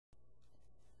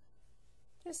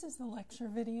This is the lecture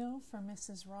video for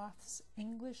Mrs. Roth's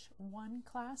English 1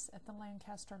 class at the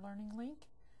Lancaster Learning Link.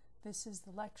 This is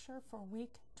the lecture for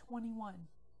week 21.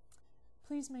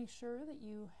 Please make sure that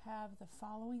you have the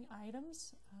following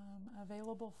items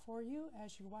available for you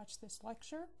as you watch this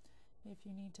lecture. If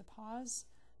you need to pause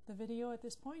the video at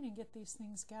this point and get these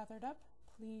things gathered up,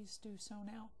 please do so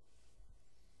now.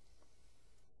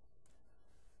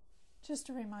 Just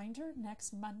a reminder,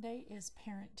 next Monday is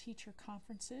parent-teacher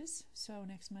conferences. So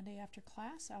next Monday after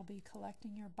class, I'll be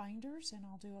collecting your binders and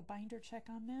I'll do a binder check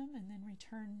on them and then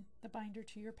return the binder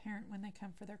to your parent when they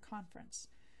come for their conference.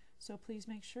 So please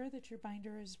make sure that your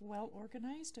binder is well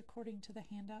organized according to the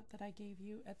handout that I gave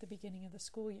you at the beginning of the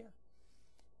school year.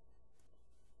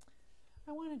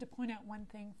 I wanted to point out one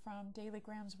thing from Daily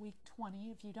Grams week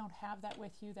 20. If you don't have that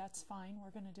with you, that's fine.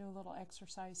 We're going to do a little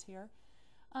exercise here.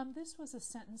 This was a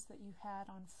sentence that you had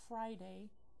on Friday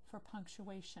for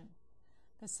punctuation.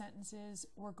 The sentence is,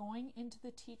 we're going into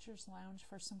the teacher's lounge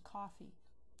for some coffee.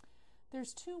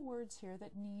 There's two words here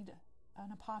that need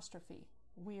an apostrophe,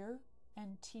 we're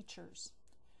and teachers.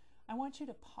 I want you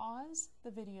to pause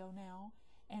the video now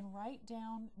and write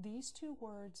down these two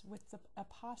words with the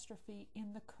apostrophe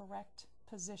in the correct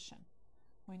position.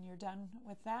 When you're done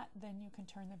with that, then you can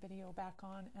turn the video back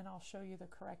on and I'll show you the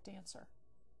correct answer.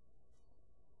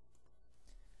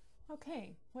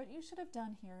 Okay, what you should have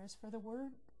done here is for the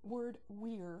word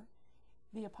we're,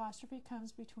 the apostrophe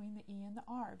comes between the E and the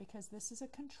R because this is a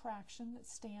contraction that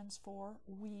stands for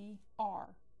we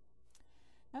are.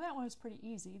 Now that one was pretty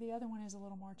easy. The other one is a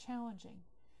little more challenging.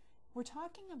 We're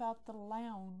talking about the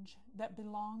lounge that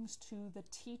belongs to the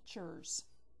teachers.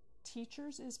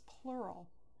 Teachers is plural,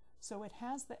 so it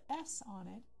has the S on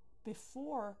it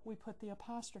before we put the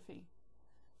apostrophe.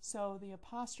 So the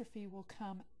apostrophe will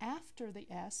come after the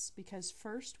S because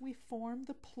first we form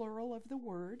the plural of the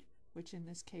word, which in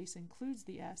this case includes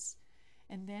the S,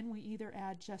 and then we either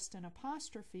add just an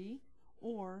apostrophe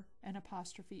or an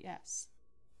apostrophe S.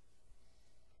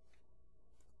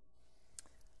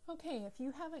 Okay, if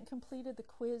you haven't completed the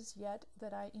quiz yet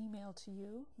that I emailed to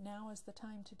you, now is the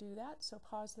time to do that. So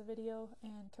pause the video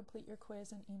and complete your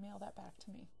quiz and email that back to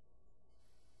me.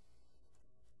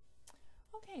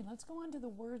 Okay, let's go on to the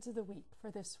words of the week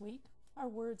for this week. Our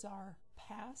words are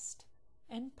past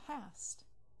and past.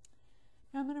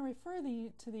 Now I'm going to refer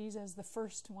to these as the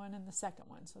first one and the second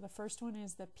one. So the first one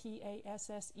is the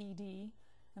P-A-S-S-E-D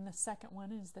and the second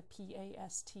one is the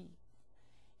P-A-S-T.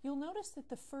 You'll notice that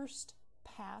the first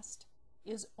past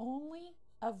is only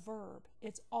a verb.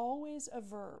 It's always a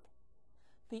verb.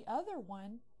 The other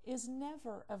one is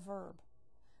never a verb,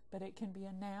 but it can be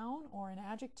a noun or an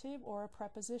adjective or a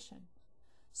preposition.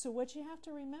 So what you have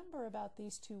to remember about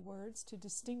these two words to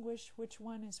distinguish which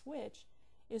one is which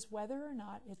is whether or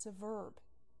not it's a verb.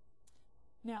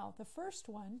 Now the first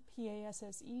one,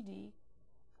 P-A-S-S-E-D,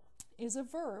 is a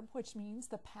verb, which means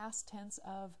the past tense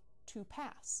of to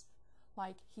pass.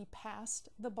 Like he passed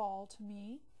the ball to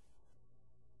me,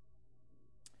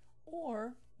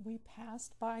 or we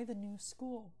passed by the new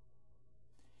school.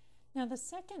 Now the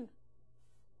second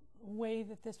way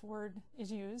that this word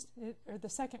is used, or the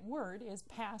second word is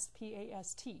past,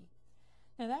 P-A-S-T.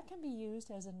 Now that can be used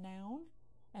as a noun,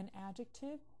 an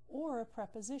adjective, or a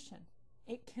preposition.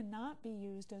 It cannot be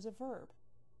used as a verb.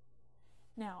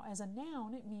 Now as a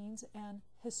noun it means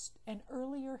an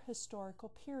earlier historical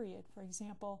period. For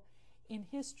example, in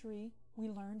history we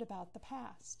learned about the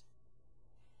past.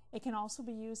 It can also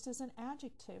be used as an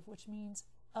adjective, which means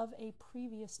of a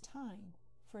previous time.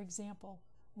 For example,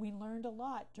 we learned a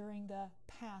lot during the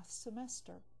past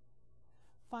semester.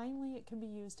 Finally, it can be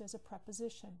used as a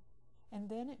preposition, and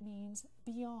then it means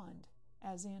beyond,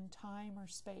 as in time or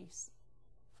space.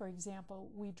 For example,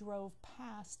 we drove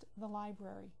past the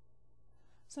library.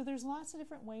 So there's lots of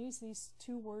different ways these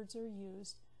two words are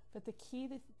used, but the key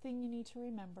thing you need to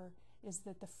remember is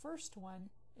that the first one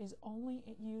is only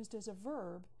used as a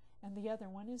verb, and the other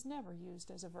one is never used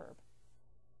as a verb.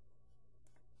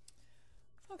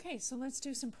 Okay, so let's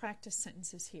do some practice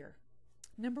sentences here.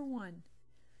 Number one,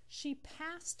 she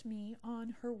passed me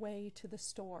on her way to the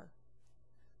store.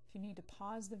 If you need to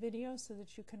pause the video so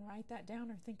that you can write that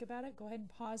down or think about it, go ahead and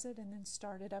pause it and then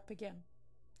start it up again.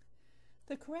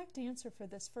 The correct answer for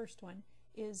this first one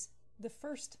is the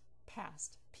first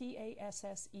past,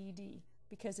 P-A-S-S-E-D,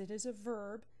 because it is a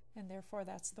verb and therefore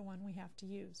that's the one we have to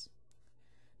use.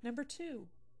 Number two,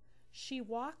 she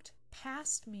walked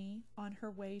past me on her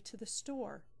way to the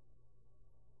store.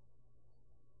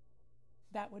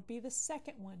 That would be the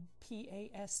second one,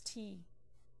 P-A-S-T.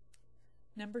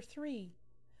 Number three,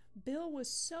 Bill was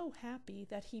so happy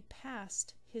that he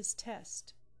passed his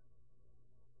test.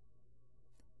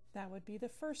 That would be the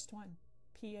first one,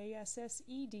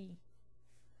 P-A-S-S-E-D.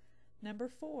 Number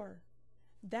 4,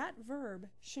 that verb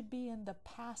should be in the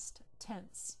past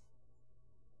tense.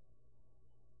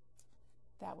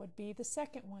 That would be the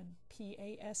second one,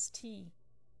 P-A-S-T.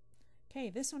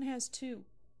 Okay, this one has 2.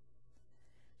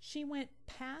 She went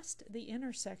past the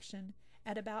intersection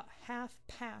at about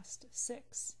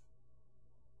 6:30.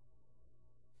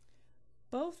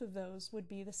 Both of those would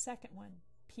be the second one,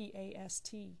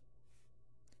 P-A-S-T.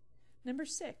 Number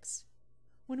 6,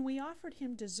 when we offered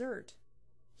him dessert,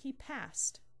 he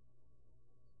passed.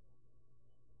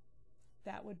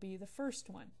 That would be the first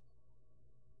one,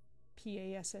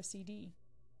 P-A-S-S-E-D.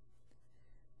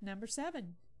 Number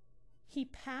 7, he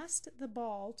passed the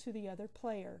ball to the other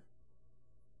player.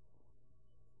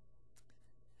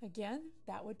 Again,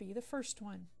 that would be the first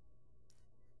one.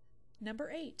 Number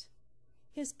 8,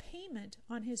 his payment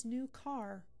on his new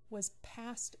car was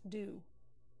past due.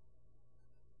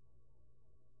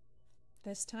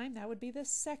 This time, that would be the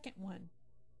second one.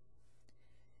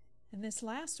 And this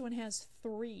last one has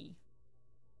 3.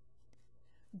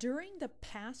 During the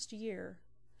past year,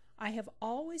 I have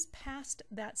always passed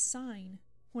that sign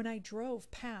when I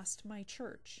drove past my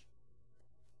church.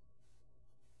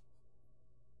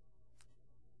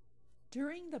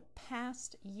 During the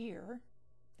past year,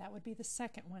 that would be the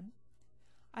second one,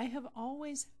 I have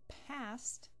always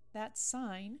passed that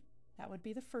sign, that would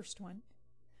be the first one,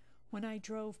 when I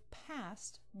drove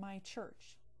past my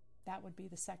church. That would be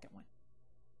the second one.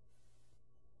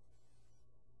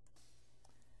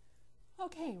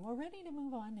 Okay, we're ready to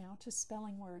move on now to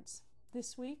spelling words.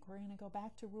 This week we're going to go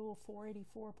back to Rule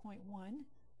 484.1,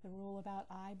 the rule about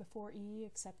I before E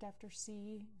except after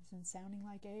C, and sounding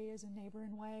like A is in neighbor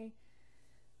and way.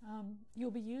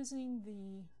 You'll be using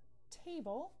the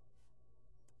table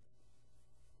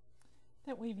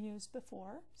that we've used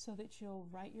before so that you'll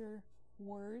write your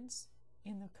words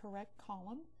in the correct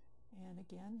column. And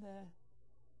again, the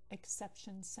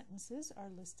exception sentences are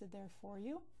listed there for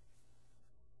you.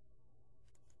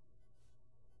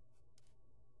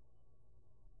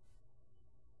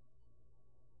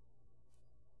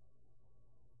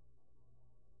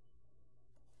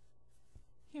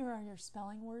 Here are your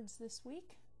spelling words this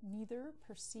week. Neither,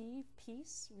 perceive,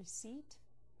 piece, receipt,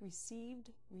 received,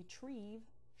 retrieve,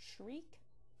 shriek,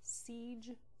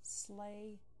 siege,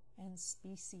 slay, and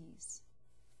species.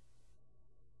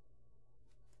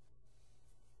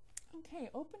 Okay,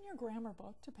 open your grammar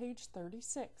book to page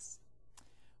 36.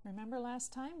 Remember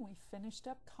last time we finished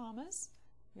up commas.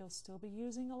 You'll still be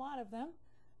using a lot of them,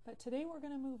 but today we're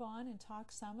going to move on and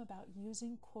talk some about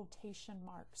using quotation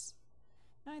marks.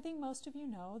 Now, I think most of you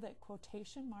know that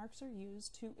quotation marks are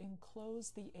used to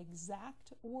enclose the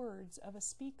exact words of a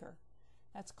speaker.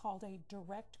 That's called a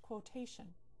direct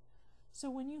quotation.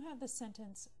 So when you have the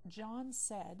sentence, John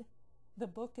said, the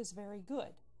book is very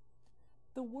good,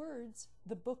 the words,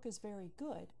 the book is very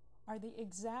good, are the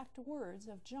exact words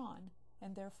of John,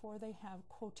 and therefore they have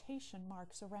quotation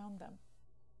marks around them.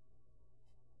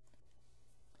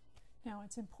 Now,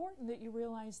 it's important that you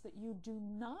realize that you do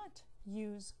not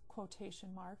use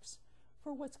quotation marks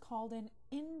for what's called an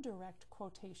indirect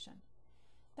quotation.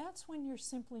 That's when you're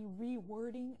simply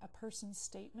rewording a person's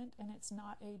statement and it's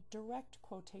not a direct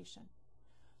quotation.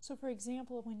 So for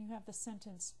example, when you have the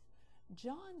sentence,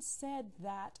 John said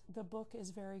that the book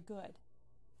is very good.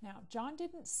 Now, John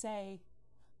didn't say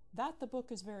that the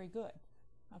book is very good.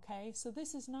 Okay, so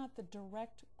this is not the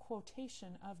direct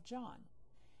quotation of John,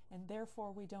 and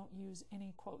therefore we don't use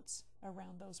any quotes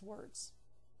around those words.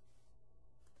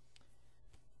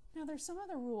 Now, there's some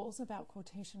other rules about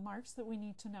quotation marks that we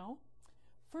need to know.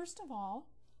 First of all,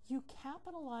 you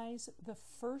capitalize the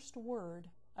first word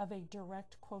of a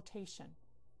direct quotation.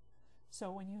 So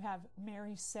when you have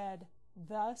Mary said,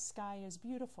 the sky is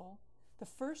beautiful, the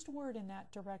first word in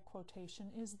that direct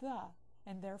quotation is the,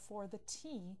 and therefore the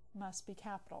T must be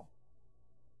capital.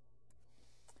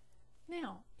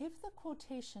 Now, if the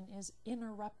quotation is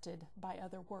interrupted by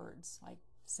other words, like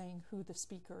saying who the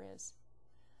speaker is,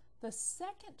 the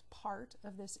second part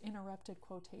of this interrupted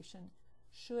quotation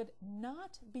should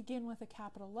not begin with a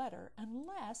capital letter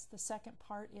unless the second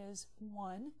part is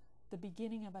 1, the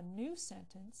beginning of a new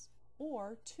sentence,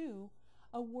 or 2,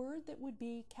 a word that would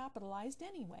be capitalized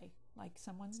anyway, like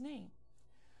someone's name.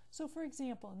 So for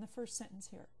example, in the first sentence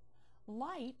here,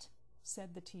 light,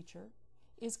 said the teacher,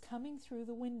 is coming through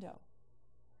the window.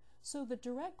 So the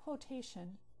direct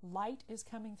quotation, light is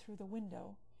coming through the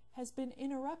window, has been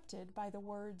interrupted by the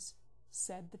words,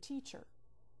 said the teacher.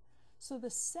 So the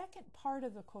second part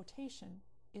of the quotation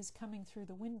is coming through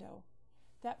the window.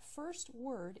 That first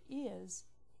word is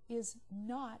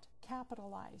not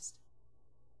capitalized.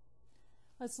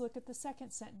 Let's look at the second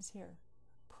sentence here.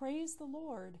 Praise the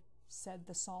Lord, said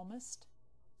the psalmist.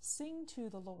 Sing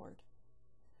to the Lord.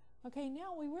 Okay,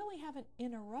 now we really haven't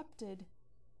interrupted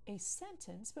a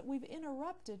sentence, but we've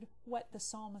interrupted what the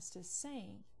psalmist is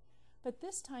saying. But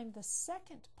this time the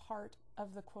second part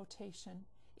of the quotation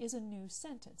is a new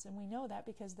sentence, and we know that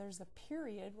because there's a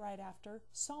period right after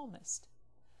psalmist.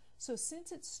 So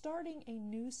since it's starting a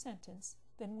new sentence,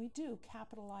 then we do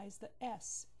capitalize the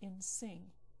S in sing.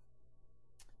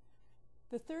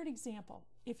 The third example,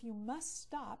 if you must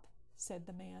stop, said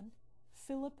the man,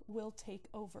 Philip will take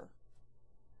over.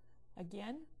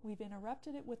 Again, we've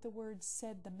interrupted it with the word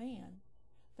said the man,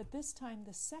 but this time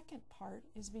the second part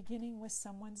is beginning with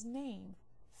someone's name,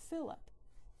 Philip,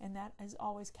 and that is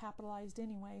always capitalized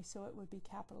anyway, so it would be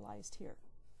capitalized here.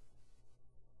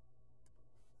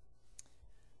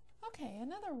 Okay,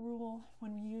 another rule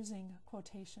when using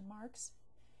quotation marks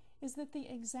is that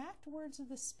the exact words of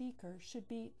the speaker should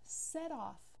be set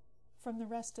off from the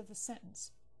rest of the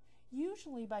sentence,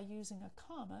 usually by using a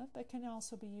comma, but can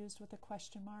also be used with a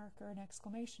question mark or an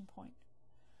exclamation point.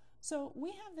 So we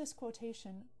have this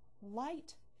quotation,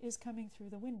 light is coming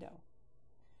through the window,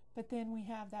 but then we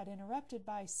have that interrupted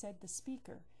by said the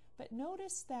speaker. But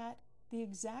notice that the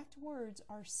exact words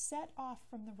are set off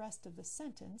from the rest of the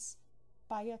sentence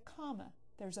by a comma.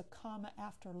 There's a comma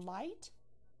after light,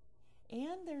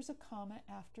 and there's a comma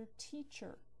after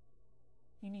teacher.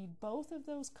 You need both of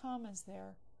those commas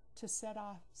there to set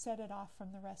it off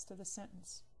from the rest of the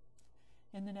sentence.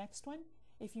 In the next one,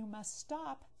 if you must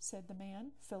stop, said the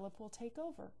man, Philip will take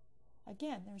over.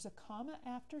 Again, there's a comma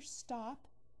after stop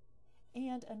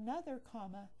and another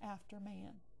comma after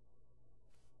man.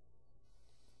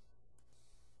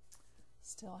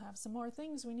 Still have some more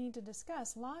things we need to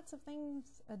discuss. Lots of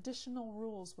things, additional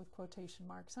rules with quotation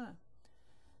marks, huh?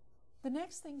 The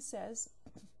next thing says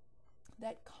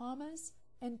that commas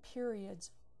and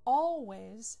periods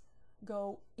always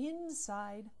go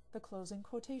inside the closing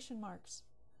quotation marks.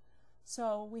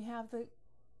 So we have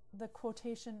the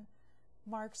quotation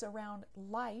marks around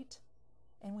light,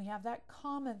 and we have that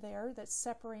comma there that's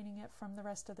separating it from the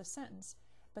rest of the sentence.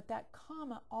 But that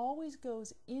comma always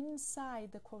goes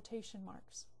inside the quotation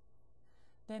marks.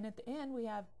 Then at the end we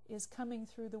have is coming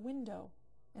through the window,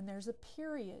 and there's a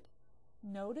period.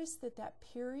 Notice that that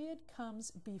period comes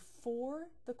before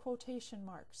the quotation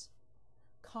marks.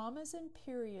 Commas and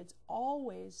periods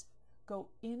always go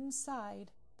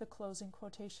inside the closing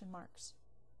quotation marks.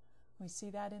 We see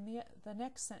that in the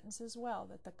next sentence as well,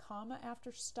 that the comma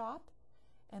after stop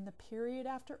and the period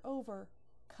after over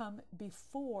come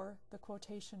before the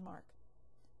quotation mark.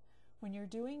 When you're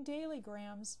doing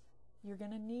dailygrams, you're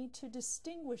going to need to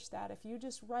distinguish that. If you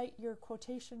just write your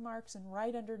quotation marks and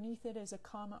right underneath it is a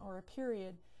comma or a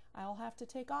period, I'll have to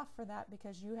take off for that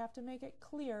because you have to make it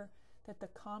clear that the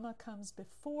comma comes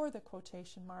before the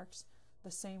quotation marks the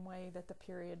same way that the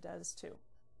period does too.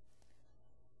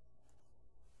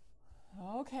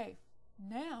 Okay,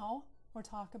 now we'll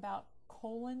talk about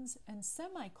colons and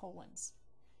semicolons,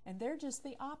 and they're just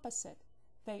the opposite.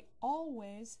 They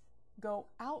always go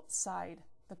outside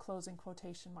the closing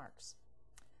quotation marks.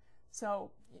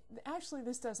 So actually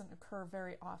this doesn't occur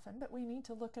very often, but we need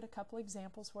to look at a couple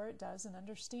examples where it does and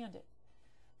understand it.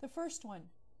 The first one,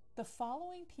 the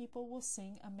following people will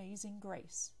sing Amazing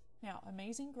Grace. Now,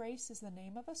 Amazing Grace is the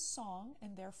name of a song,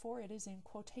 and therefore it is in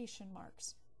quotation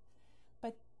marks.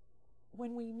 But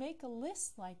when we make a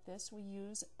list like this, we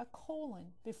use a colon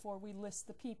before we list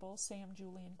the people, Sam,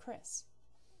 Julie, and Chris.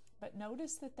 But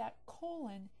notice that that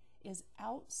colon is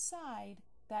outside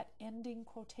that ending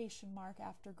quotation mark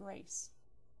after Grace.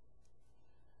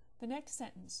 The next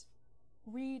sentence,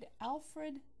 read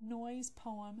Alfred Noy's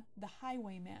poem, The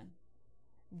Highwayman.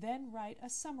 Then write a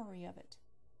summary of it.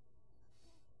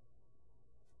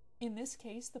 In this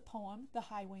case, the poem, The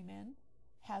Highwayman,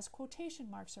 has quotation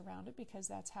marks around it because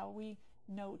that's how we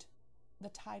note the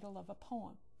title of a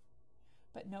poem.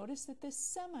 But notice that this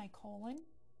semicolon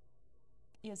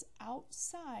is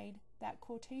outside that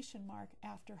quotation mark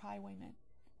after Highwayman.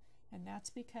 And that's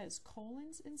because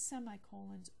colons and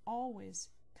semicolons always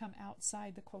come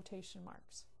outside the quotation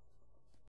marks.